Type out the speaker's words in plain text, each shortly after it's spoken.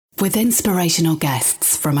with inspirational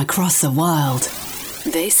guests from across the world.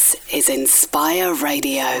 This is Inspire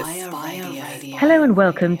Radio. Hello and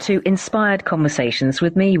welcome to Inspired Conversations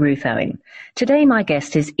with me, Ruth Owen. Today my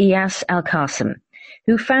guest is Iyas AlQasem,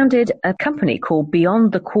 who founded a company called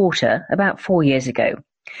Beyond the Quarter about 4 years ago.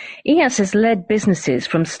 Iyas has led businesses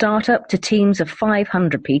from startup to teams of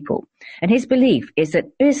 500 people, and his belief is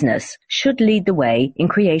that business should lead the way in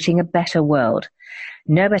creating a better world.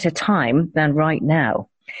 No better time than right now.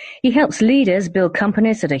 He helps leaders build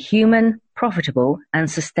companies that are human, profitable, and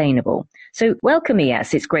sustainable. So welcome,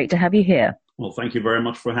 Iyas. It's great to have you here. Well, thank you very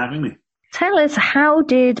much for having me. Tell us, how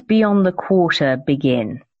did Beyond the Quarter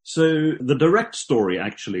begin? So the direct story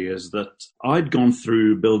actually is that I'd gone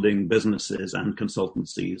through building businesses and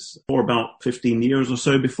consultancies for about 15 years or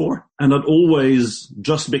so before. And I'd always,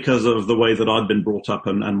 just because of the way that I'd been brought up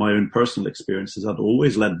and my own personal experiences, I'd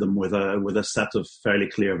always led them with a set of fairly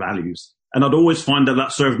clear values. And I'd always find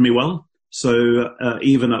that served me well. So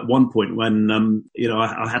even at one point when,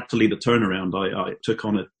 I had to lead a turnaround, I took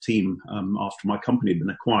on a team after my company had been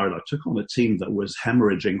acquired. I took on a team that was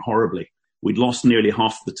hemorrhaging horribly. We'd lost nearly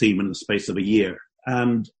half the team in the space of a year.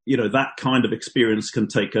 And, that kind of experience can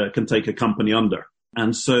take a company under.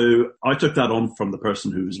 And so I took that on from the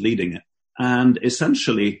person who was leading it and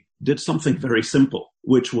essentially did something very simple,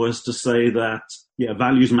 which was to say that,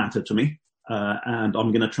 values matter to me. And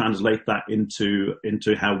I'm going to translate that into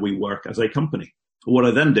how we work as a company. What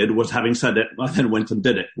I then did was, having said it, I then went and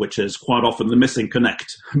did it, which is quite often the missing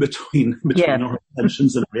connect between our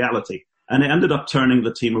intentions and reality. And it ended up turning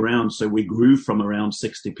the team around. So we grew from around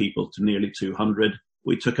 60 people to nearly 200.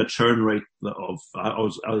 We took a churn rate of,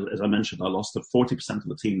 as I mentioned, I lost 40% of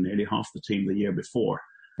the team, nearly half the team the year before.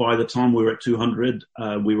 By the time we were at 200,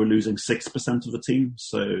 we were losing 6% of the team.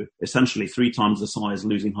 So essentially 3 times the size,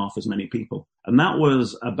 losing half as many people. And that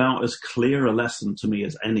was about as clear a lesson to me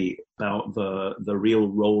as any about the real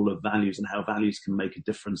role of values and how values can make a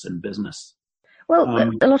difference in business.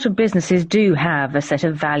 Well, a lot of businesses do have a set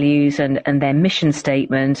of values and their mission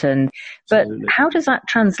statement, but how does that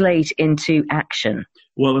translate into action?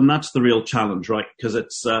 Well, and that's the real challenge, right? Because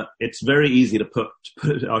it's very easy to put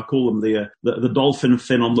I call them the dolphin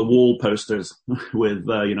fin on the wall posters with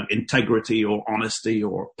integrity or honesty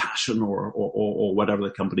or passion or whatever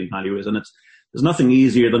the company value is, and there's nothing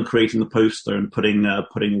easier than creating the poster and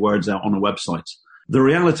putting words out on a website. The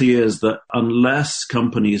reality is that unless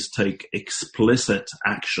companies take explicit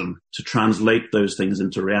action to translate those things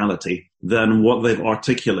into reality, then what they've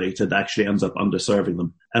articulated actually ends up underserving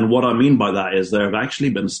them. And what I mean by that is there have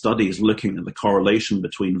actually been studies looking at the correlation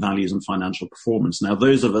between values and financial performance. Now,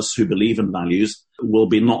 those of us who believe in values will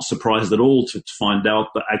be not surprised at all to find out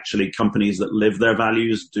that actually companies that live their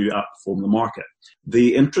values do outperform the market.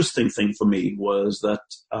 The interesting thing for me was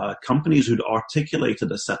that companies who'd articulated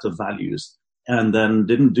a set of values and then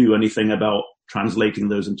didn't do anything about translating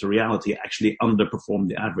those into reality actually underperformed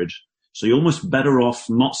the average. So you're almost better off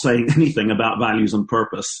not saying anything about values and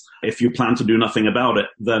purpose if you plan to do nothing about it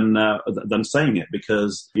than saying it,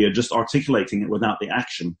 because you're just articulating it without the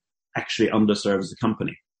action actually underserves the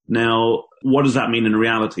company. Now, what does that mean in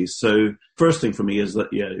reality? So first thing for me is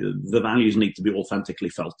that the values need to be authentically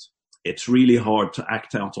felt. It's really hard to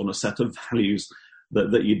act out on a set of values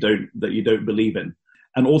that you don't believe in.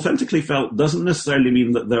 And authentically felt doesn't necessarily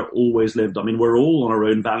mean that they're always lived. I mean, we're all on our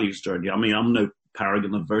own values journey. I mean, I'm no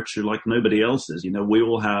paragon of virtue like nobody else is.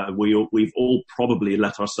 We've all probably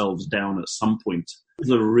let ourselves down at some point.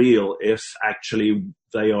 The real, if actually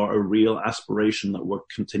they are a real aspiration that we're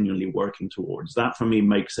continually working towards. That for me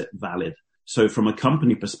makes it valid. So from a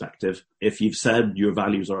company perspective, if you've said your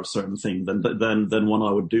values are a certain thing, then what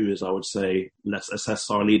I would do is I would say, let's assess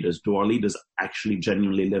our leaders. Do our leaders actually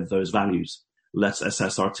genuinely live those values? Let's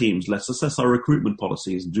assess our teams. Let's assess our recruitment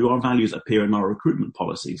policies. Do our values appear in our recruitment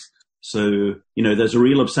policies? So, there's a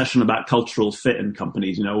real obsession about cultural fit in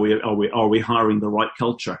companies. Are we hiring the right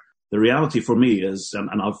culture? The reality for me is,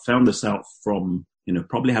 and I've found this out from,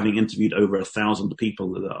 probably having interviewed over 1,000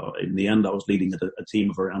 people. In the end, I was leading a team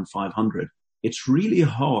of around 500. It's really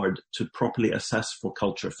hard to properly assess for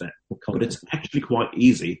culture fit, but it's actually quite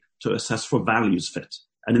easy to assess for values fit.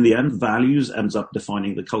 And in the end, values ends up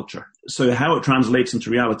defining the culture. So how it translates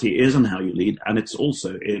into reality is in how you lead, and it's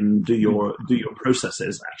also in do your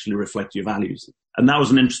processes actually reflect your values. And that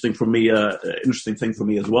was an interesting thing for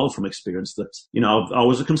me as well from experience that, I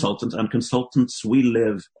was a consultant, and consultants, we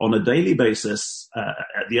live on a daily basis.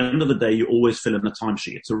 At the end of the day, you always fill in a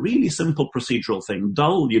timesheet. It's a really simple procedural thing.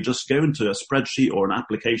 Dull, you just go into a spreadsheet or an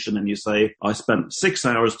application and you say, I spent 6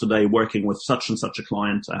 hours today working with such and such a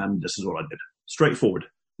client, and this is what I did. Straightforward.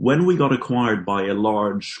 When we got acquired by a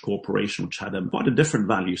large corporation which had quite a different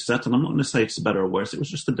value set, and I'm not going to say it's better or worse, it was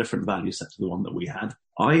just a different value set to the one that we had,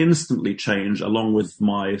 I instantly changed, along with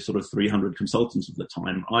my sort of 300 consultants at the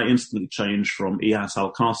time, I instantly changed from Iyas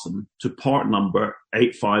AlQasem to part number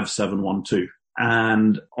 85712.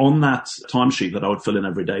 And on that timesheet that I would fill in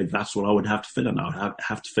every day, that's what I would have to fill in. I would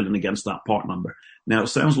have to fill in against that part number. Now, it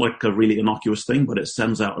sounds like a really innocuous thing, but it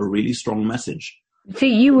sends out a really strong message.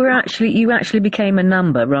 See, you actually became a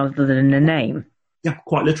number rather than a name. Yeah,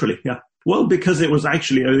 quite literally, yeah. Well, because it was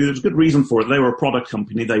actually, there was a good reason for it. They were a product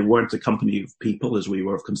company. They weren't a company of people as we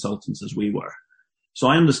were, of consultants as we were. So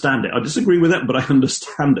I understand it. I disagree with it, but I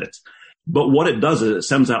understand it. But what it does is it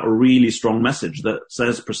sends out a really strong message that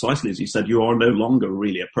says precisely, as you said, you are no longer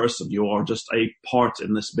really a person. You are just a part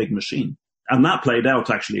in this big machine. And that played out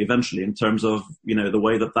actually eventually in terms of, the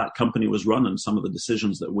way that company was run and some of the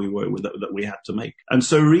decisions that we had to make. And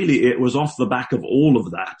so really it was off the back of all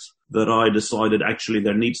of that I decided actually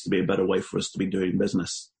there needs to be a better way for us to be doing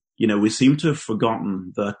business. We seem to have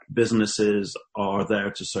forgotten that businesses are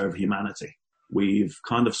there to serve humanity. We've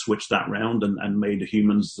kind of switched that round and made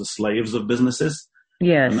humans the slaves of businesses.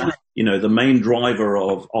 Yes. And that, the main driver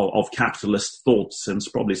of capitalist thought since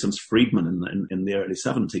Friedman in the early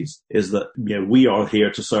 70s is that, we are here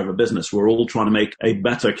to serve a business. We're all trying to make a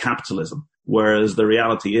better capitalism. Whereas the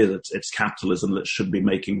reality is it's capitalism that should be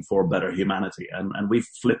making for better humanity. And we've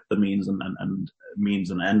flipped the means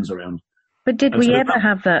and ends around. But did we ever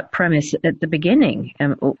have that premise at the beginning?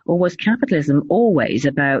 Or was capitalism always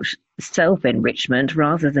about self-enrichment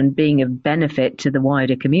rather than being of benefit to the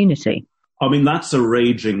wider community? I mean, that's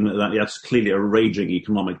clearly a raging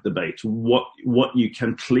economic debate. What you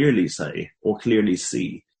can clearly say or clearly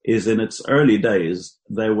see is in its early days,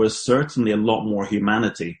 there was certainly a lot more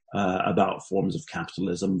humanity about forms of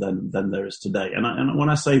capitalism than there is today. And when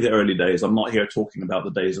I say the early days, I'm not here talking about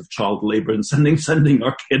the days of child labor and sending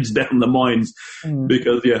our kids down the mines,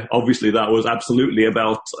 because obviously that was absolutely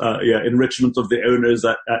about enrichment of the owners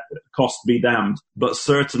at cost be damned. But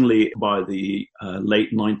certainly by the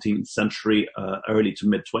late 19th century, early to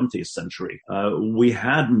mid 20th century, we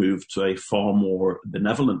had moved to a far more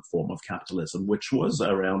benevolent form of capitalism, which was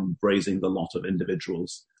around raising the lot of individuals.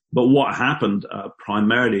 But what happened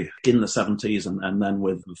primarily in the 70s and then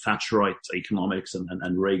with Thatcherite economics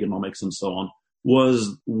and Reaganomics and so on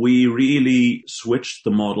was we really switched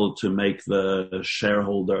the model to make the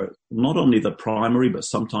shareholder not only the primary but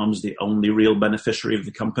sometimes the only real beneficiary of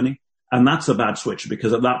the company. And that's a bad switch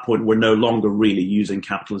because at that point we're no longer really using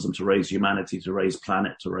capitalism to raise humanity, to raise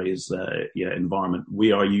planet, to raise environment.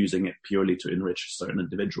 We are using it purely to enrich certain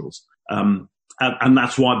individuals. And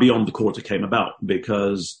that's why Beyond the Quarter came about,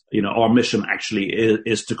 because, our mission actually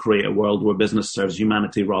is to create a world where business serves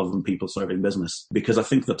humanity rather than people serving business. Because I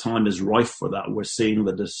think the time is ripe for that. We're seeing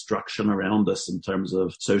the destruction around us in terms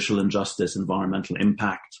of social injustice, environmental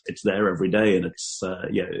impact. It's there every day, and it's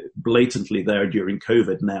blatantly there during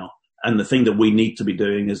COVID now. And the thing that we need to be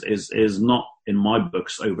doing is not, in my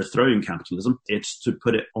books, overthrowing capitalism. It's to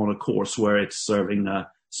put it on a course where it's serving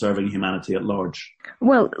humanity at large.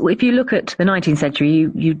 Well, if you look at the 19th century,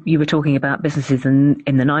 you were talking about businesses in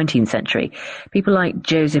the 19th century. People like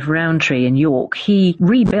Joseph Rowntree in York, he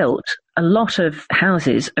rebuilt a lot of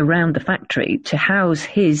houses around the factory to house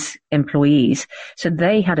his employees so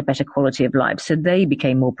they had a better quality of life, so they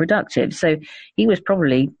became more productive. So he was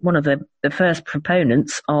probably one of the first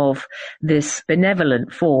proponents of this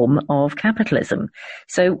benevolent form of capitalism.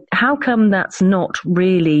 So how come that's not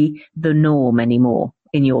really the norm anymore,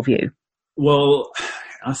 in your view? Well,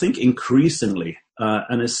 I think increasingly,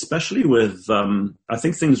 and especially with, I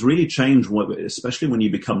think things really change, especially when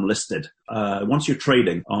you become listed. Once you're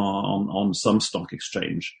trading on some stock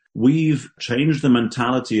exchange, we've changed the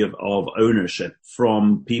mentality of ownership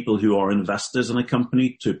from people who are investors in a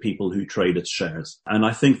company to people who trade its shares. And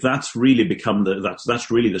I think that's really become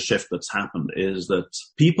that's really the shift that's happened, is that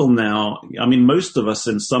people now, I mean, most of us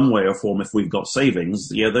in some way or form, if we've got savings,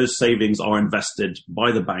 those savings are invested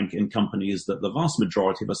by the bank in companies that the vast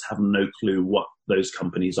majority of us have no clue what those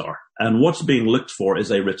companies are. And what's being looked for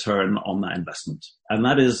is a return on that investment. And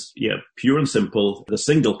that is, pure and simple. The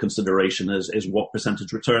single consideration is what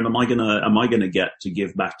percentage return am I gonna get to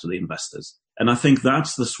give back to the investors? And I think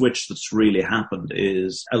that's the switch that's really happened,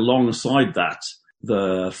 is alongside that,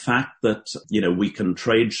 the fact that, we can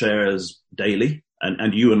trade shares daily.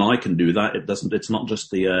 And you and I can do that. It's not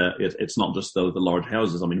just the large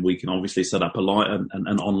houses. I mean, we can obviously set up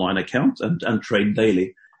an online account and trade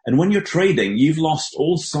daily. And when you're trading, you've lost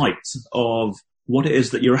all sight of what it is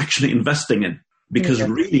that you're actually investing in, because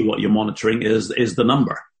really what you're monitoring is the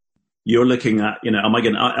number. You're looking at, am I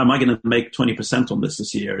going to make 20% on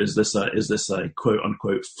this year? Is this a quote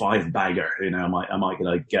unquote 5-bagger? Am I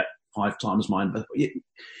going to get 5 times mine? But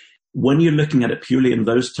when you're looking at it purely in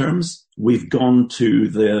those terms, we've gone to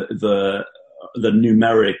the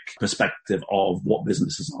numeric perspective of what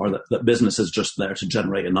businesses are, that business is just there to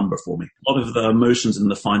generate a number for me. A lot of the emotions in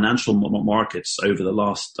the financial markets over the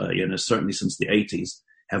last, certainly since the 80s,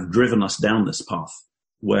 have driven us down this path,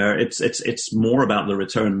 where it's more about the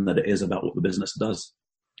return than it is about what the business does.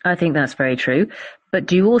 I think that's very true. But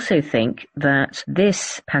do you also think that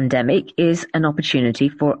this pandemic is an opportunity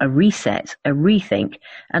for a reset, a rethink,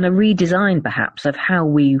 and a redesign, perhaps, of how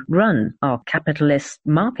we run our capitalist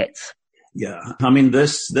markets? Yeah. I mean,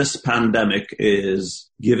 this pandemic is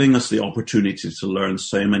giving us the opportunity to learn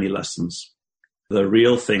so many lessons. The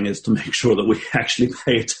real thing is to make sure that we actually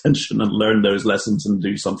pay attention and learn those lessons and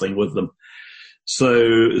do something with them.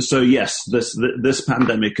 So yes, this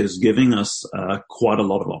pandemic is giving us quite a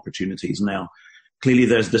lot of opportunities now. Clearly,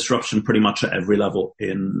 there's disruption pretty much at every level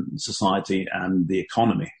in society and the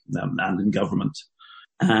economy and in government.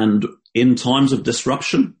 And in times of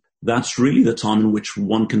disruption, that's really the time in which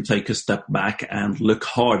one can take a step back and look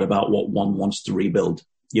hard about what one wants to rebuild.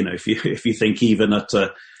 If you think even at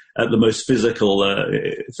the most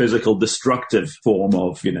physical destructive form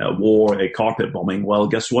of, war, a carpet bombing, well,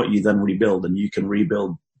 guess what? You then rebuild, and you can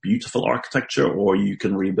rebuild beautiful architecture, or you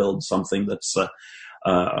can rebuild something that's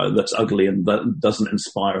ugly and that doesn't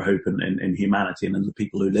inspire hope in humanity and in the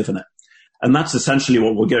people who live in it. And that's essentially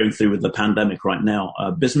what we're going through with the pandemic right now.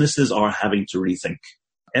 Businesses are having to rethink.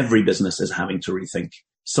 Every business is having to rethink.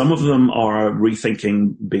 Some of them are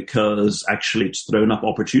rethinking because actually it's thrown up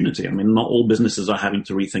opportunity. I mean, not all businesses are having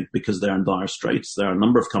to rethink because they're in dire straits. There are a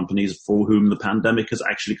number of companies for whom the pandemic has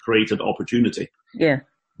actually created opportunity. Yeah.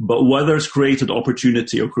 But whether it's created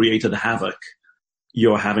opportunity or created havoc,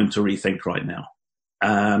 you're having to rethink right now.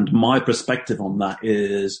 And my perspective on that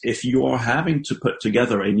is, if you are having to put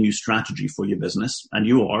together a new strategy for your business, and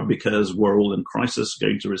you are, because we're all in crisis,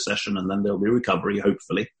 going to recession, and then there'll be recovery,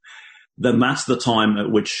 hopefully, then that's the time at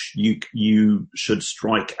which you should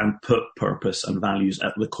strike and put purpose and values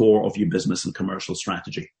at the core of your business and commercial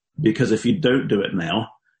strategy. Because if you don't do it now,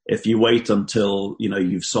 if you wait until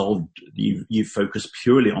you've focused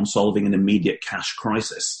purely on solving an immediate cash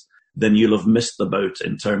crisis, then you'll have missed the boat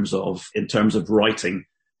in terms of writing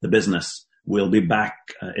the business. We'll be back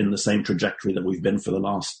in the same trajectory that we've been for the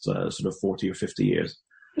last sort of 40 or 50 years.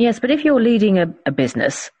 Yes, but if you're leading a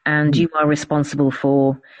business and you are responsible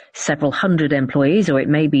for several hundred employees, or it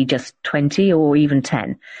may be just 20 or even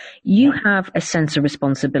 10, you have a sense of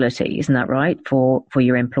responsibility, isn't that right, for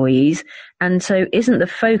your employees? And so isn't the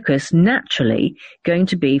focus naturally going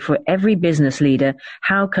to be for every business leader,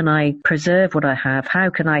 how can I preserve what I have? How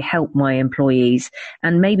can I help my employees?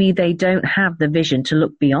 And maybe they don't have the vision to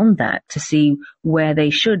look beyond that to see where they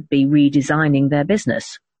should be redesigning their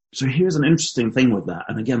business. So here's an interesting thing with that.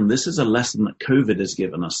 And again, this is a lesson that COVID has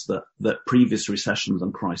given us that previous recessions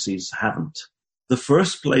and crises haven't. The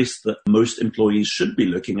first place that most employees should be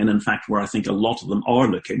looking, and in fact, where I think a lot of them are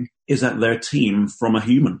looking, is at their team from a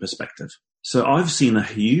human perspective. So I've seen a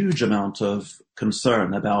huge amount of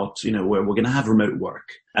concern about, where we're going to have remote work.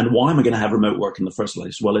 And why am I going to have remote work in the first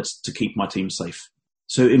place? Well, it's to keep my team safe.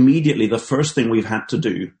 So immediately, the first thing we've had to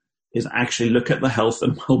do is actually look at the health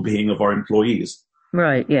and well-being of our employees.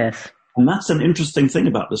 Right, yes. And that's an interesting thing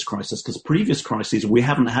about this crisis, because previous crises, we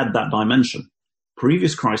haven't had that dimension.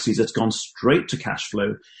 Previous crises, it's gone straight to cash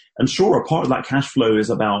flow. And sure, a part of that cash flow is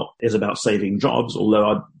about saving jobs, although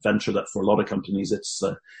I'd venture that for a lot of companies, it's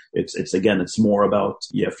more about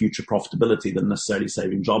future profitability than necessarily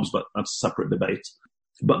saving jobs, but that's a separate debate.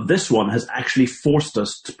 But this one has actually forced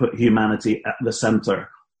us to put humanity at the center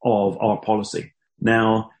of our policy.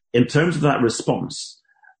 Now, in terms of that response,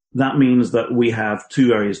 that means that we have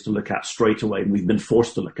two areas to look at straight away, and we've been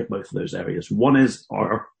forced to look at both of those areas. One is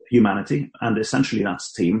our humanity, and essentially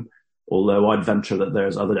that's team, although I'd venture that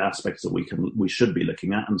there's other aspects that we should be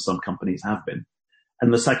looking at, and some companies have been.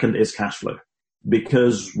 And the second is cash flow,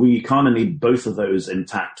 because we kind of need both of those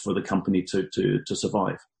intact for the company to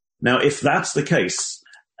survive. Now, if that's the case,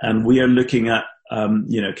 and we are looking at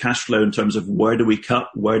cash flow in terms of where do we cut,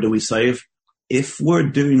 where do we save, if we're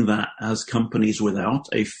doing that as companies without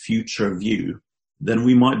a future view, then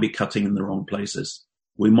we might be cutting in the wrong places.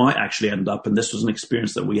 We might actually end up, and this was an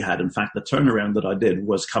experience that we had. In fact, the turnaround that I did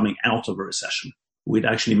was coming out of a recession. We'd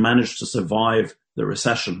actually managed to survive the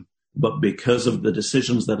recession, but because of the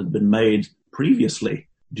decisions that had been made previously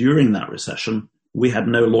during that recession, we had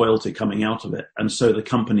no loyalty coming out of it. And so the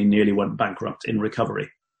company nearly went bankrupt in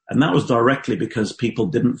recovery. And that was directly because people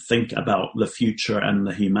didn't think about the future and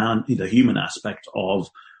the human aspect of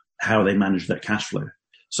how they manage their cash flow.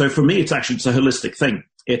 So for me, it's a holistic thing.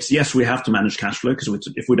 It's, yes, we have to manage cash flow because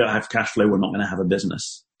if we don't have cash flow, we're not going to have a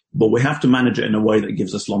business. But we have to manage it in a way that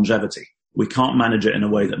gives us longevity. We can't manage it in a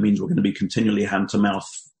way that means we're going to be continually hand to mouth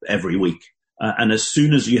every week. And as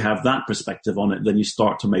soon as you have that perspective on it, then you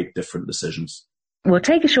start to make different decisions. We'll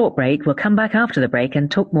take a short break. We'll come back after the break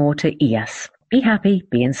and talk more to Iyas. Be happy,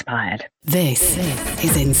 be inspired. This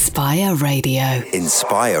is Inspire Radio.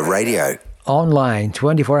 Inspire Radio. Online,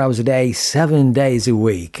 24 hours a day, 7 days a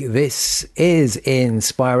week. This is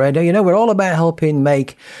Inspire Radio. You know, we're all about helping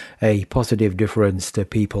make a positive difference to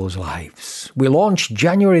people's lives. We launched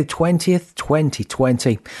January 20th,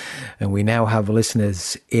 2020, and we now have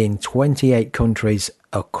listeners in 28 countries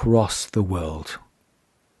across the world.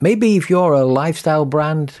 Maybe if you're a lifestyle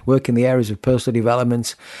brand, work in the areas of personal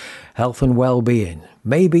development, health and well-being,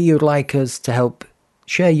 maybe you'd like us to help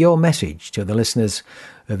share your message to the listeners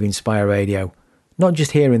of Inspire Radio, not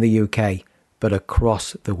just here in the UK, but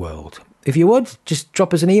across the world. If you would, just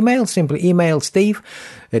drop us an email. Simply email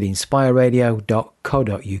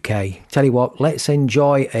steve@inspireradio.co.uk. Tell you what, let's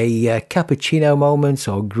enjoy a cappuccino moment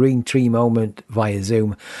or green tea moment via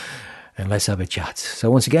Zoom, and let's have a chat. So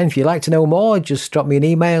once again, if you'd like to know more, just drop me an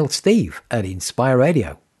email,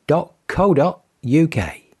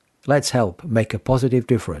 steve@inspireradio.co.uk. Let's help make a positive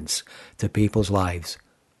difference to people's lives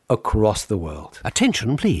across the world.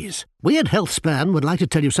 Attention, please. We at HealthSpan would like to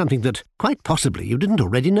tell you something that, quite possibly, you didn't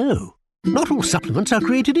already know. Not all supplements are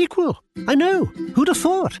created equal. I know. Who'd have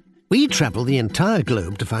thought? We travel the entire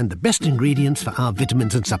globe to find the best ingredients for our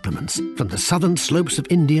vitamins and supplements. From the southern slopes of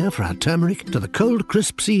India for our turmeric to the cold,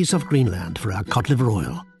 crisp seas of Greenland for our cod liver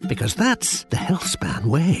oil. Because that's the HealthSpan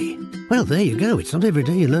way. Well, there you go. It's not every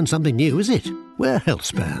day you learn something new, is it? We're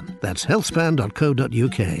HealthSpan. That's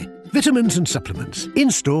healthspan.co.uk. Vitamins and supplements,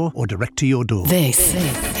 in-store or direct to your door. This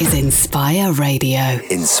is Inspire Radio.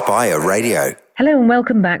 Inspire Radio. Hello and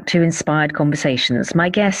welcome back to Inspired Conversations. My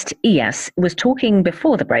guest, Iyas, was talking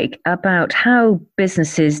before the break about how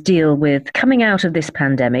businesses deal with coming out of this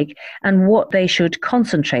pandemic and what they should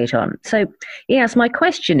concentrate on. So, Iyas, my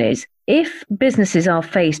question is, if businesses are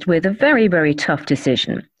faced with a very, very tough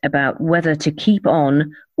decision about whether to keep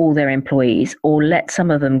on all their employees or let some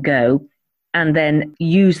of them go, and then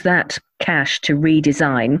use that cash to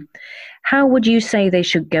redesign, how would you say they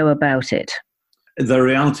should go about it? The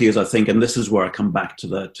reality is, I think, and this is where I come back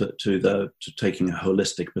to taking a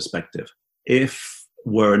holistic perspective. If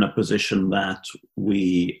we're in a position that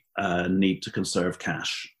we need to conserve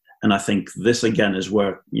cash, and I think this again is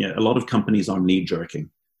where a lot of companies are knee-jerking.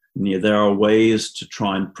 There are ways to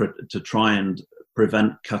try and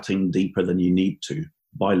prevent cutting deeper than you need to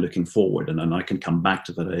by looking forward, and I can come back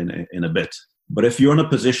to that in a bit. But if you're in a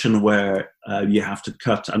position where you have to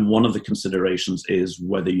cut, and one of the considerations is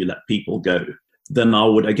whether you let people go, then I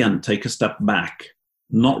would, again, take a step back,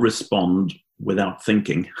 not respond without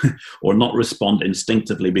thinking, or not respond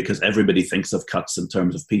instinctively because everybody thinks of cuts in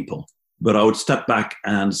terms of people. But I would step back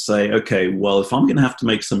and say, okay, well, if I'm going to have to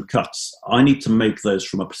make some cuts, I need to make those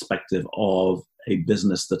from a perspective of a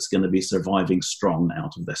business that's going to be surviving strong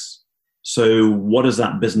out of this. So what does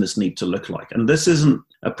that business need to look like? And this isn't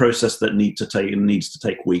a process that needs to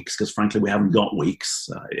take weeks, because frankly, we haven't got weeks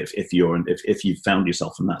if you've found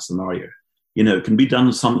yourself in that scenario. It can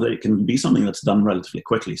be something that's done relatively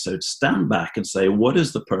quickly. So stand back and say, what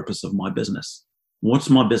is the purpose of my business? What's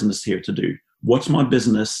my business here to do? What's my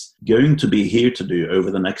business going to be here to do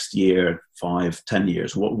over the next year, 5, 10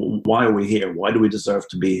 years? Why are we here? Why do we deserve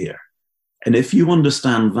to be here? And if you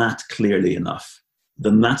understand that clearly enough,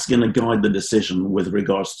 then that's going to guide the decision with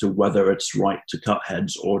regards to whether it's right to cut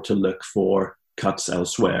heads or to look for cuts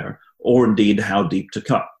elsewhere, or indeed how deep to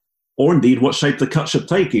cut, or indeed what shape the cut should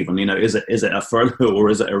take even. Is it a furlough, or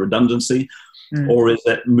is it a redundancy, or is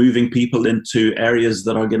it moving people into areas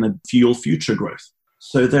that are going to fuel future growth?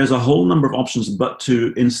 So there's a whole number of options, but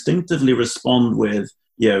to instinctively respond with,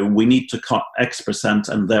 we need to cut X percent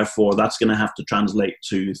and therefore that's going to have to translate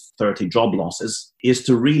to 30 job losses, is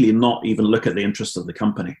to really not even look at the interests of the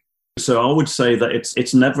company. So I would say that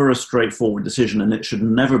it's never a straightforward decision, and it should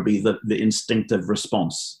never be the instinctive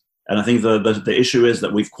response. And I think the issue is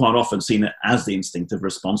that we've quite often seen it as the instinctive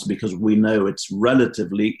response because we know it's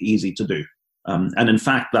relatively easy to do. And in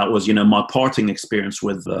fact, that was, my parting experience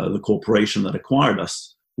with the corporation that acquired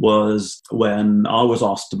us was when I was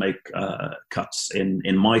asked to make cuts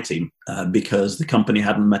in my team because the company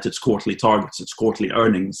hadn't met its quarterly targets, its quarterly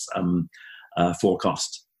earnings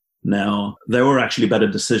forecast. Now, there were actually better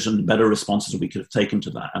decisions, better responses we could have taken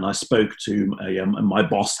to that. And I spoke to my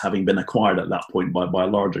boss, having been acquired at that point by a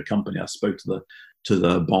larger company. I spoke to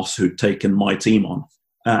the boss who'd taken my team on.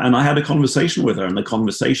 And I had a conversation with her, and the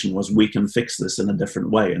conversation was, we can fix this in a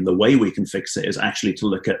different way. And the way we can fix it is actually to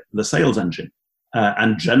look at the sales engine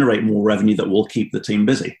and generate more revenue that will keep the team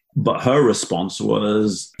busy. But her response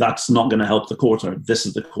was, that's not going to help the quarter. This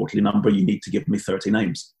is the quarterly number. You need to give me 30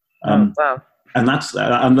 names. Wow. And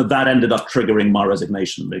that ended up triggering my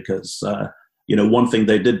resignation because, one thing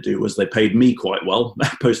they did do was they paid me quite well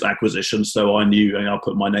post-acquisition. So I knew I'll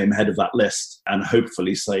put my name ahead of that list and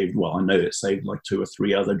hopefully saved, well, I know it saved like 2 or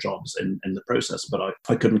 3 other jobs in the process. But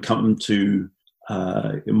I couldn't come to,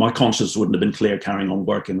 my conscience wouldn't have been clear carrying on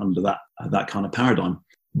working under that kind of paradigm.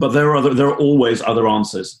 But there are always other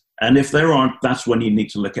answers. And if there aren't, that's when you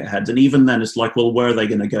need to look at heads. And even then, it's like, well, where are they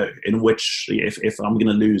going to go? In which, if I'm going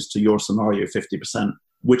to lose to your scenario 50%,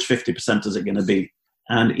 which 50% is it going to be?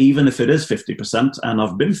 And even if it is 50%, and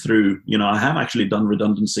I've been through, I have actually done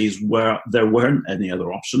redundancies where there weren't any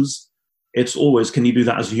other options. It's always, can you do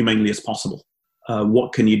that as humanely as possible?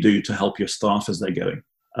 What can you do to help your staff as they're going?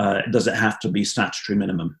 Does it have to be statutory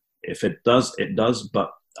minimum? If it does, it does.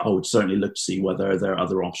 But I would certainly look to see whether there are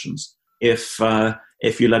other options. If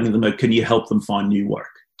you're letting them know, can you help them find new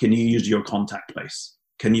work? Can you use your contact base?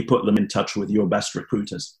 Can you put them in touch with your best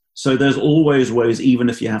recruiters? So there's always ways, even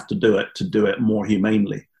if you have to do it more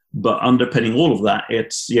humanely. But underpinning all of that,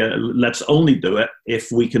 it's, let's only do it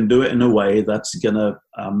if we can do it in a way that's going to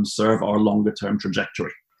serve our longer term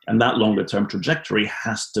trajectory. And that longer term trajectory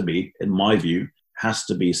has to be, in my view,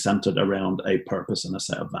 centered around a purpose and a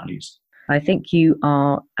set of values. I think you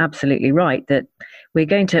are absolutely right that we're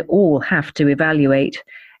going to all have to evaluate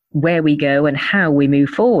where we go and how we move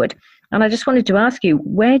forward. And I just wanted to ask you,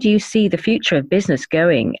 where do you see the future of business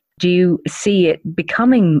going? Do you see it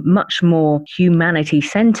becoming much more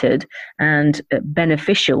humanity-centered and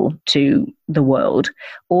beneficial to the world?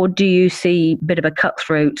 Or do you see a bit of a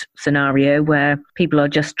cutthroat scenario where people are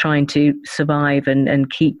just trying to survive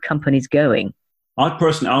and keep companies going?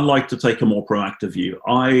 I like to take a more proactive view.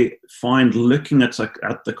 I find looking at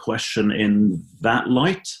the question in that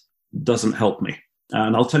light doesn't help me.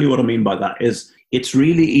 And I'll tell you what I mean by that is it's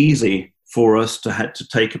really easy for us to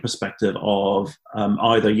take a perspective of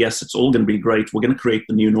either, yes, it's all going to be great, we're going to create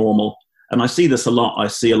the new normal. And I see this a lot. I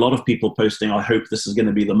see a lot of people posting, I hope this is going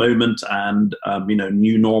to be the moment. And,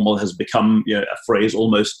 new normal has become a phrase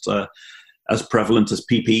almost as prevalent as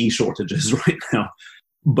PPE shortages right now.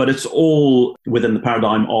 But it's all within the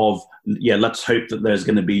paradigm of, let's hope that there's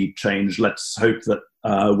going to be change. Let's hope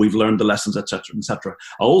that we've learned the lessons, et cetera, et cetera.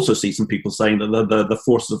 I also see some people saying that the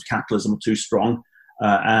forces of capitalism are too strong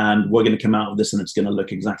and we're going to come out of this and it's going to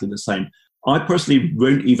look exactly the same. I personally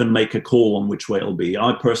won't even make a call on which way it'll be.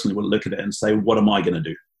 I personally will look at it and say, what am I going to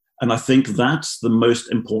do? And I think that's the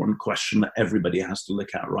most important question that everybody has to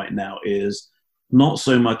look at right now is not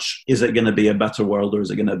so much, is it going to be a better world or is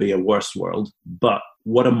it going to be a worse world? But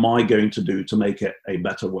what am I going to do to make it a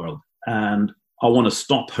better world? And I want to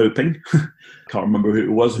stop hoping. Can't remember who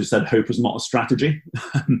it was who said hope is not a strategy.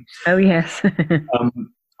 Oh, yes.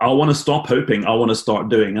 I want to stop hoping. I want to start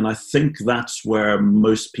doing. And I think that's where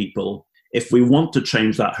most people, if we want to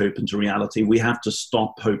change that hope into reality, we have to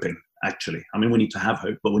stop hoping, actually. I mean, we need to have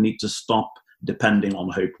hope, but we need to stop depending on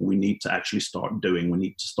hope. We need to actually start doing. We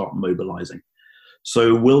need to start mobilizing.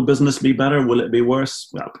 So will business be better? Will it be worse?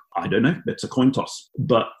 Well, I don't know. It's a coin toss.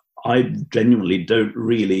 But I genuinely don't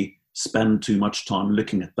really spend too much time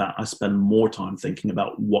looking at that. I spend more time thinking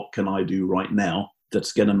about what can I do right now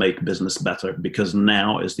that's going to make business better, because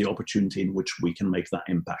now is the opportunity in which we can make that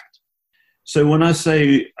impact. So when I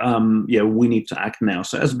say, we need to act now.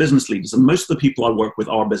 So as business leaders, and most of the people I work with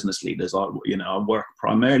are business leaders. I work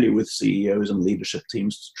primarily with CEOs and leadership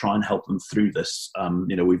teams to try and help them through this.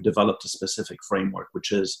 We've developed a specific framework,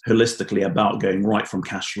 which is holistically about going right from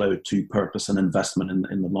cash flow to purpose and investment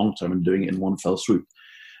in the long term and doing it in one fell swoop.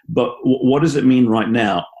 But what does it mean right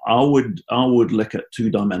now? I would look at 2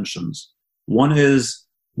 dimensions. One is,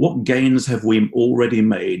 what gains have we already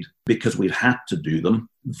made because we've had to do them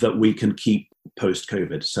that we can keep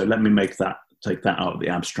post-COVID? So let me take that out of the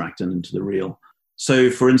abstract and into the real. So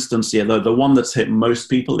for instance, the one that's hit most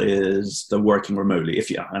people is the working remotely.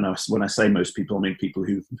 When I say most people, I mean people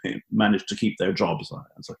who've managed to keep their jobs.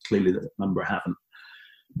 So clearly the number haven't.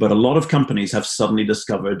 But a lot of companies have suddenly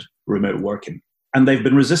discovered remote working. And they've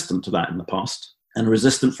been resistant to that in the past, and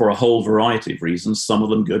resistant for a whole variety of reasons, some of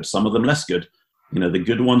them good, some of them less good. The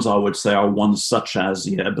good ones, I would say, are ones such as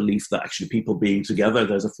a belief that actually people being together,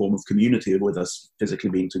 there's a form of community with us physically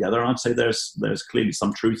being together. I'd say there's clearly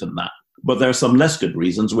some truth in that. But there are some less good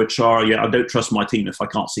reasons, which are, I don't trust my team if I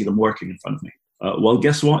can't see them working in front of me. Well,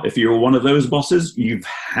 guess what? If you're one of those bosses, you've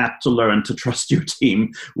had to learn to trust your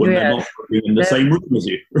team when they're not working in the same room as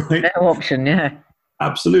you, right? No option, yeah.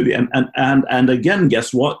 Absolutely. And again,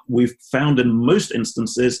 guess what? We've found in most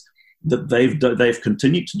instances that they've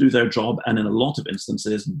continued to do their job, and in a lot of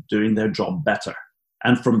instances, doing their job better.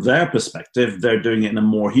 And from their perspective, they're doing it in a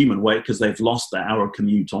more human way because they've lost the hour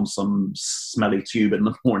commute on some smelly tube in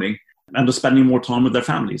the morning and are spending more time with their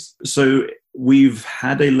families. So we've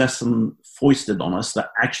had a lesson foisted on us that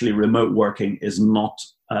actually remote working does not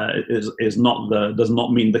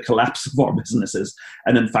mean the collapse of our businesses,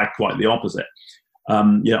 and in fact, quite the opposite.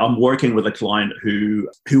 I'm working with a client who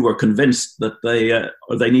were convinced that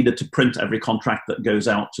they needed to print every contract that goes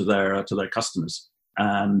out to their customers,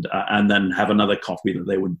 and then have another copy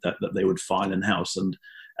that they would file in house.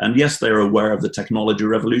 And yes, they're aware of the technology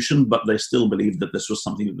revolution, but they still believe that this was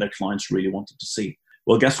something that their clients really wanted to see.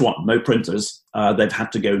 Well, guess what? No printers. They've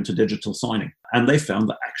had to go into digital signing, and they found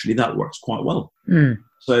that actually that works quite well. Mm.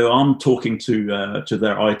 So I'm talking to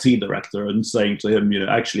their IT director and saying to him,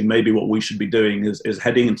 actually, maybe what we should be doing is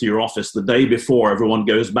heading into your office the day before everyone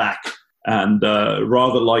goes back. And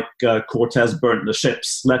rather like Cortez burnt the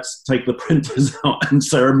ships, let's take the printers out and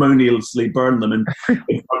ceremoniously burn them in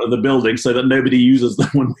front of the building so that nobody uses them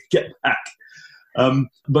when we get back.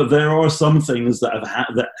 But there are some things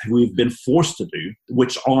that we've been forced to do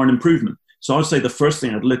which are an improvement. So I'd say the first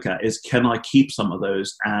thing I'd look at is, can I keep some of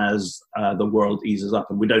those as the world eases up?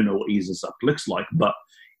 And we don't know what eases up looks like, but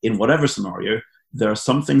in whatever scenario, there are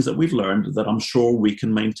some things that we've learned that I'm sure we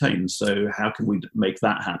can maintain. So how can we make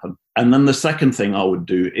that happen? And then the second thing I would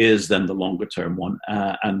do is then the longer term one.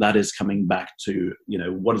 And that is coming back to,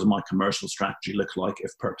 what does my commercial strategy look like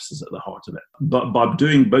if purpose is at the heart of it? But by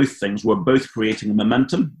doing both things, we're both creating a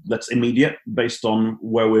momentum that's immediate based on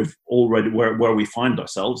where we find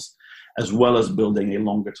ourselves, as well as building a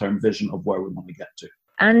longer term vision of where we want to get to.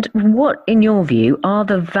 And what, in your view, are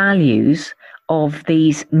the values of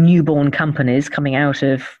these newborn companies coming out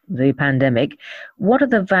of the pandemic? What are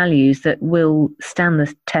the values that will stand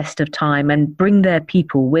the test of time and bring their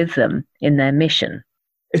people with them in their mission?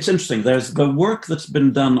 It's interesting. There's the work that's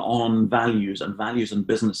been done on values and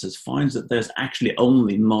businesses finds that there's actually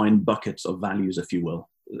only 9 buckets of values, if you will.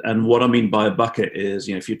 And what I mean by a bucket is,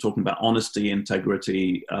 if you're talking about honesty,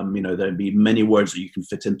 integrity, there'd be many words that you can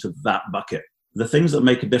fit into that bucket. The things that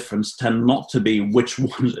make a difference tend not to be which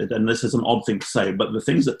ones, and this is an odd thing to say, but the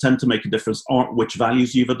things that tend to make a difference aren't which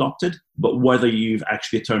values you've adopted, but whether you've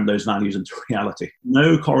actually turned those values into reality.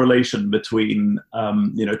 No correlation between,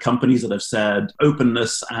 companies that have said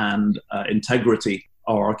openness and integrity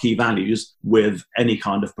are our key values with any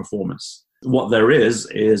kind of performance. What there is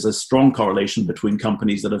a strong correlation between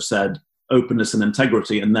companies that have said openness and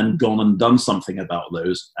integrity and then gone and done something about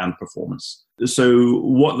those and performance. So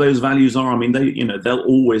what those values are, they'll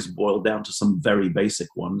always boil down to some very basic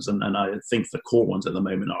ones. And I think the core ones at the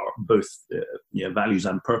moment are both values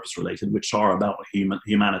and purpose related, which are about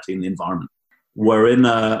humanity and the environment. We're in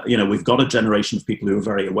we've got a generation of people who are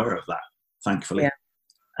very aware of that, thankfully. Yeah.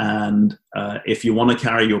 And if you want to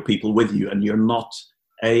carry your people with you and you're not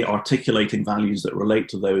A, articulating values that relate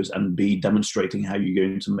to those, and B, demonstrating how you're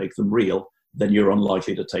going to make them real, then you're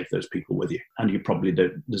unlikely to take those people with you. And you probably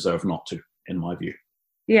don't deserve not to, in my view.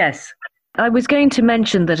 Yes. I was going to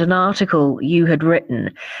mention that an article you had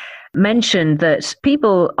written mentioned that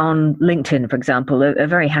people on LinkedIn, for example, are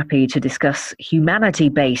very happy to discuss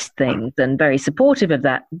humanity-based things and very supportive of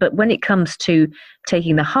that. But when it comes to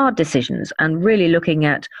taking the hard decisions and really looking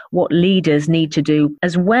at what leaders need to do,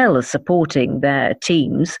 as well as supporting their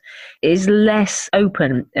teams, is less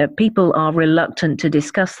open. People are reluctant to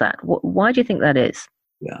discuss that. Why do you think that is?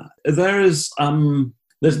 Yeah,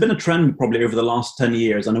 there's been a trend probably over the last 10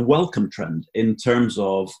 years, and a welcome trend in terms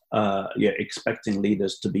of expecting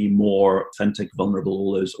leaders to be more authentic,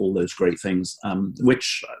 vulnerable, all those great things,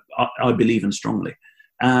 which I believe in strongly.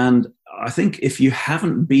 And I think if you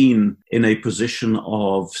haven't been in a position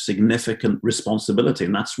of significant responsibility,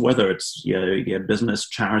 and that's whether it's business,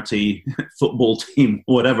 charity, football team,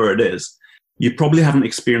 whatever it is, you probably haven't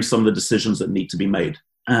experienced some of the decisions that need to be made.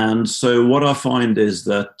 And so what I find is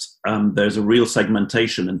that there's a real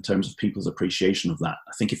segmentation in terms of people's appreciation of that.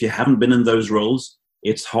 I think if you haven't been in those roles,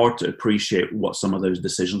 it's hard to appreciate what some of those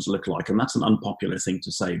decisions look like. And that's an unpopular thing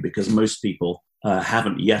to say, because most people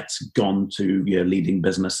haven't yet gone to leading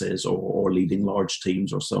businesses or leading large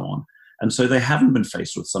teams or so on. And so they haven't been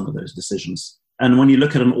faced with some of those decisions. And when you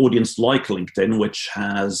look at an audience like LinkedIn, which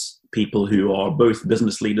has people who are both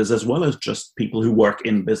business leaders as well as just people who work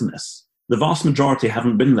in business, The vast majority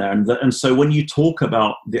haven't been there. And so when you talk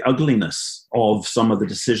about the ugliness of some of the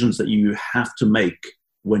decisions that you have to make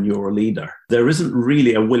when you're a leader, there isn't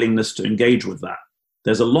really a willingness to engage with that.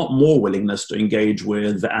 There's a lot more willingness to engage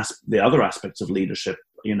with the other aspects of leadership,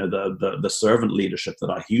 the servant leadership that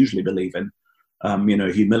I hugely believe in,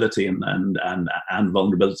 humility and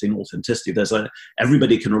vulnerability and authenticity.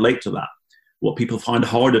 Everybody can relate to that. What people find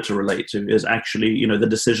harder to relate to is actually, the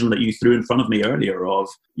decision that you threw in front of me earlier of,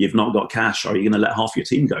 you've not got cash, are you going to let half your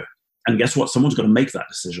team go? And guess what? Someone's got to make that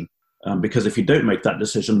decision. Because if you don't make that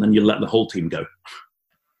decision, then you let the whole team go.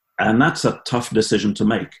 And that's a tough decision to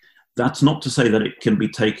make. That's not to say that it can be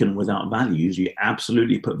taken without values. You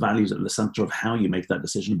absolutely put values at the center of how you make that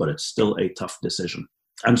decision, but it's still a tough decision.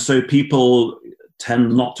 And so people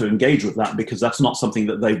tend not to engage with that because that's not something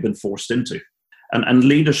that they've been forced into. And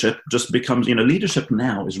leadership just becomes, leadership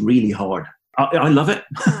now is really hard. I love it.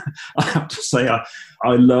 I have to say,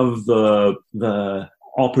 I love the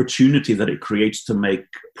opportunity that it creates to make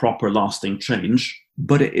proper lasting change,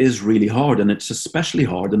 but it is really hard. And it's especially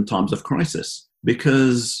hard in times of crisis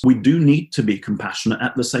because we do need to be compassionate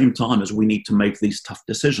at the same time as we need to make these tough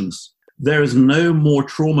decisions. There is no more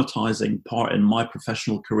traumatizing part in my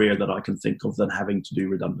professional career that I can think of than having to do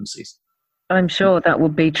redundancies. I'm sure that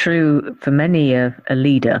would be true for many a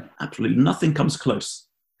leader. Absolutely. Nothing comes close.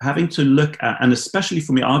 Having to look at, and especially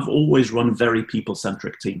for me, I've always run very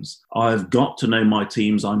people-centric teams. I've got to know my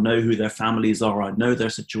teams. I know who their families are. I know their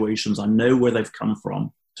situations. I know where they've come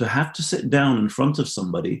from. To have to sit down in front of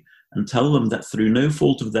somebody and tell them that through no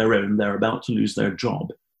fault of their own, they're about to lose their job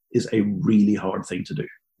is a really hard thing to do.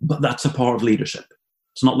 But that's a part of leadership.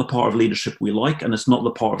 It's not the part of leadership we like, and it's not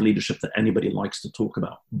the part of leadership that anybody likes to talk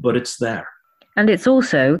about, but it's there. And it's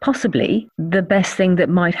also possibly the best thing that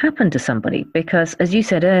might happen to somebody because, as you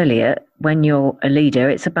said earlier, when you're a leader,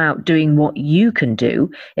 it's about doing what you can do.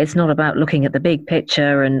 It's not about looking at the big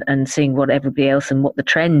picture and seeing what everybody else and what the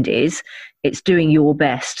trend is. It's doing your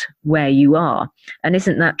best where you are. And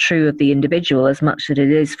isn't that true of the individual as much as it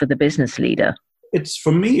is for the business leader?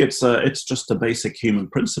 For me, it's just a basic human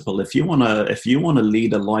principle. If you want to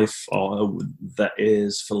lead a life that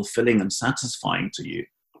is fulfilling and satisfying to you,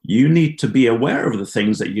 you need to be aware of the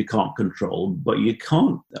things that you can't control, but you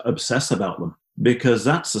can't obsess about them because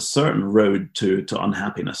that's a certain road to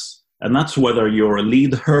unhappiness. And that's whether you're a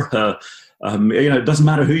leader, it doesn't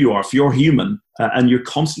matter who you are. If you're human and you're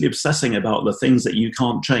constantly obsessing about the things that you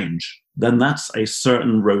can't change, then that's a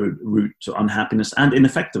certain route to unhappiness and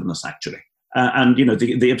ineffectiveness, actually. And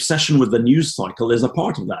the obsession with the news cycle is a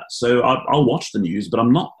part of that. So I'll watch the news, but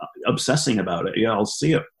I'm not obsessing about it. Yeah, I'll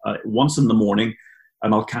see it once in the morning,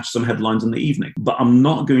 and I'll catch some headlines in the evening. But I'm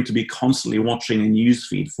not going to be constantly watching a news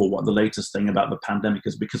feed for what the latest thing about the pandemic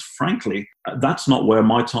is, because frankly, that's not where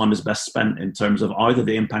my time is best spent in terms of either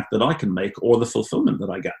the impact that I can make or the fulfillment that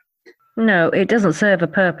I get. No, it doesn't serve a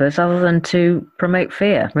purpose other than to promote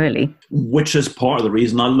fear, really. Which is part of the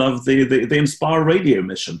reason I love the Inspire radio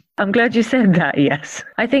mission. I'm glad you said that, yes.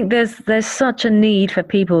 I think there's such a need for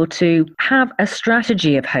people to have a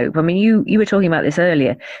strategy of hope. I mean, you were talking about this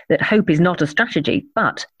earlier, that hope is not a strategy,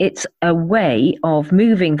 but it's a way of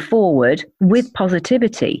moving forward with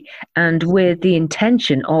positivity and with the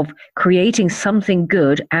intention of creating something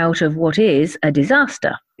good out of what is a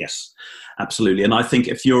disaster. Yes, absolutely. And I think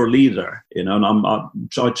if you're a leader, and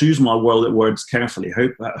I choose my words carefully,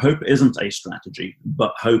 hope isn't a strategy,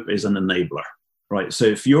 but hope is an enabler, right? So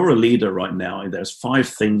if you're a leader right now, there's 5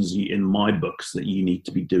 things in my books that you need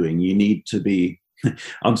to be doing. You need to be,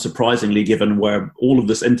 unsurprisingly, given where all of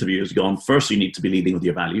this interview has gone, first, you need to be leading with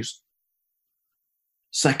your values.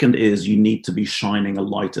 Second is you need to be shining a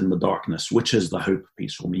light in the darkness, which is the hope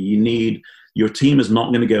piece for me. Your team is not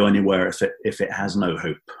going to go anywhere if it has no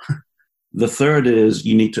hope. The third is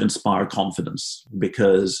you need to inspire confidence,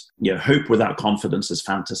 because hope without confidence is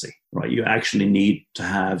fantasy, right? You actually need to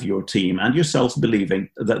have your team and yourself believing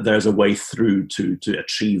that there's a way through to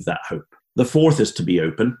achieve that hope. The fourth is to be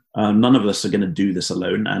open. None of us are going to do this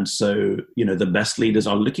alone. And so, the best leaders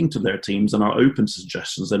are looking to their teams and are open to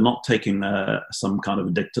suggestions. They're not taking some kind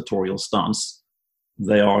of dictatorial stance.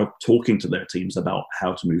 They are talking to their teams about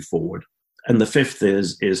how to move forward. And the fifth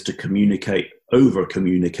is to communicate,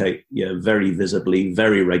 over-communicate, very visibly,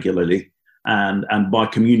 very regularly. And by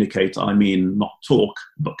communicate, I mean not talk,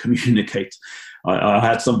 but communicate. I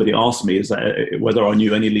had somebody ask me whether I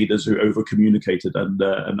knew any leaders who over-communicated,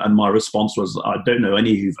 and my response was, I don't know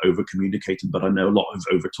any who've over-communicated, but I know a lot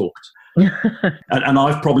who've over-talked. and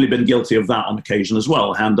I've probably been guilty of that on occasion as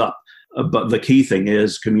well, hand up. But the key thing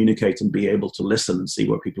is communicate and be able to listen and see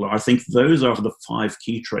where people are. I think those are the 5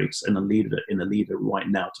 key traits in a leader right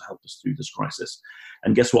now to help us through this crisis.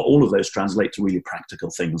 And guess what? All of those translate to really practical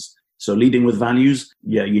things. So leading with values,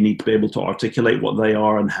 you need to be able to articulate what they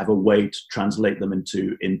are and have a way to translate them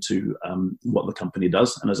into what the company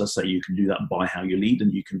does. And as I say, you can do that by how you lead,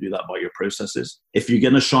 and you can do that by your processes. If you're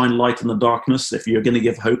going to shine light in the darkness, if you're going to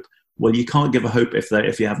give hope, well, you can't give a hope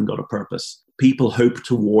if you haven't got a purpose. People hope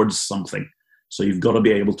towards something. So you've got to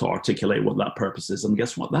be able to articulate what that purpose is. And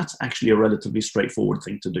guess what? That's actually a relatively straightforward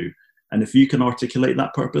thing to do. And if you can articulate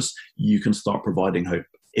that purpose, you can start providing hope.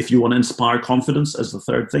 If you want to inspire confidence as the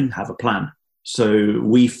third thing, have a plan. So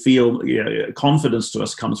we feel confidence to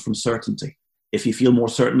us comes from certainty. If you feel more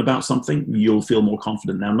certain about something, you'll feel more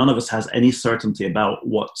confident. Now, none of us has any certainty about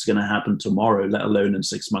what's going to happen tomorrow, let alone in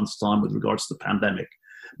 6 months' time with regards to the pandemic.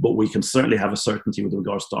 But we can certainly have a certainty with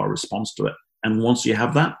regards to our response to it. And once you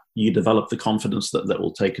have that, you develop the confidence that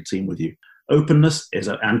will take a team with you. Openness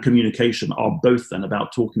and communication are both then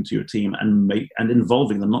about talking to your team and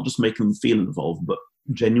involving them, not just making them feel involved, but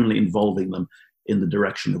genuinely involving them in the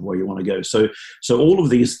direction of where you want to go. So all of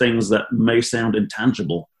these things that may sound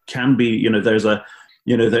intangible can be, there's a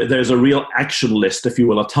real action list, if you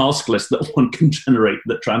will, a task list that one can generate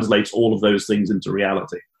that translates all of those things into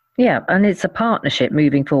reality. Yeah, and it's a partnership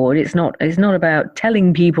moving forward. It's not about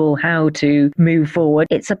telling people how to move forward.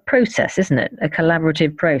 It's a process, isn't it? A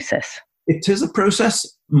collaborative process. It is a process.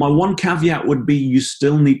 My one caveat would be you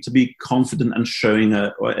still need to be confident and showing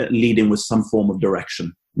leading with some form of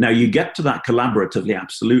direction. Now, you get to that collaboratively,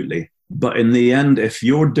 absolutely. But in the end, if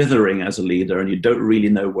you're dithering as a leader and you don't really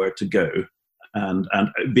know where to go and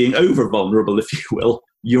being over vulnerable, if you will,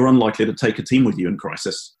 you're unlikely to take a team with you in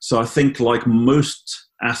crisis. So I think like most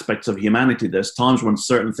aspects of humanity, there's times when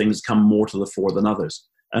certain things come more to the fore than others.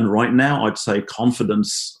 And right now, I'd say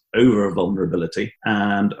confidence over vulnerability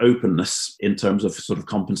and openness in terms of sort of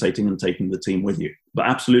compensating and taking the team with you. But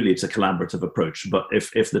absolutely, it's a collaborative approach. But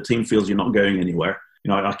if the team feels you're not going anywhere,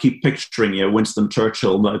 I keep picturing Winston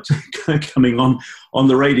Churchill coming on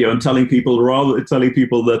the radio and telling people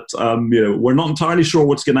that we're not entirely sure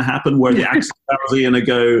what's going to happen, where the accent barrels are going to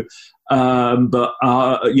go.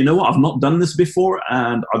 But you know what? I've not done this before,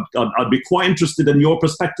 and I'd be quite interested in your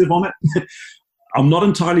perspective on it. I'm not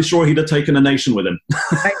entirely sure he'd have taken a nation with him.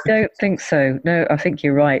 I don't think so. No, I think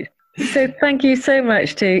you're right. So thank you so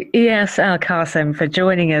much to Iyas AlQasem for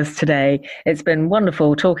joining us today. It's been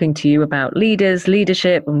wonderful talking to you about leaders,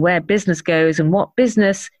 leadership, and where business goes and what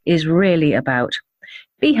business is really about.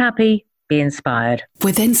 Be happy, be inspired.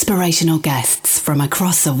 With inspirational guests from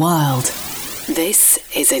across the world, this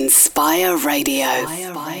is Inspire Radio.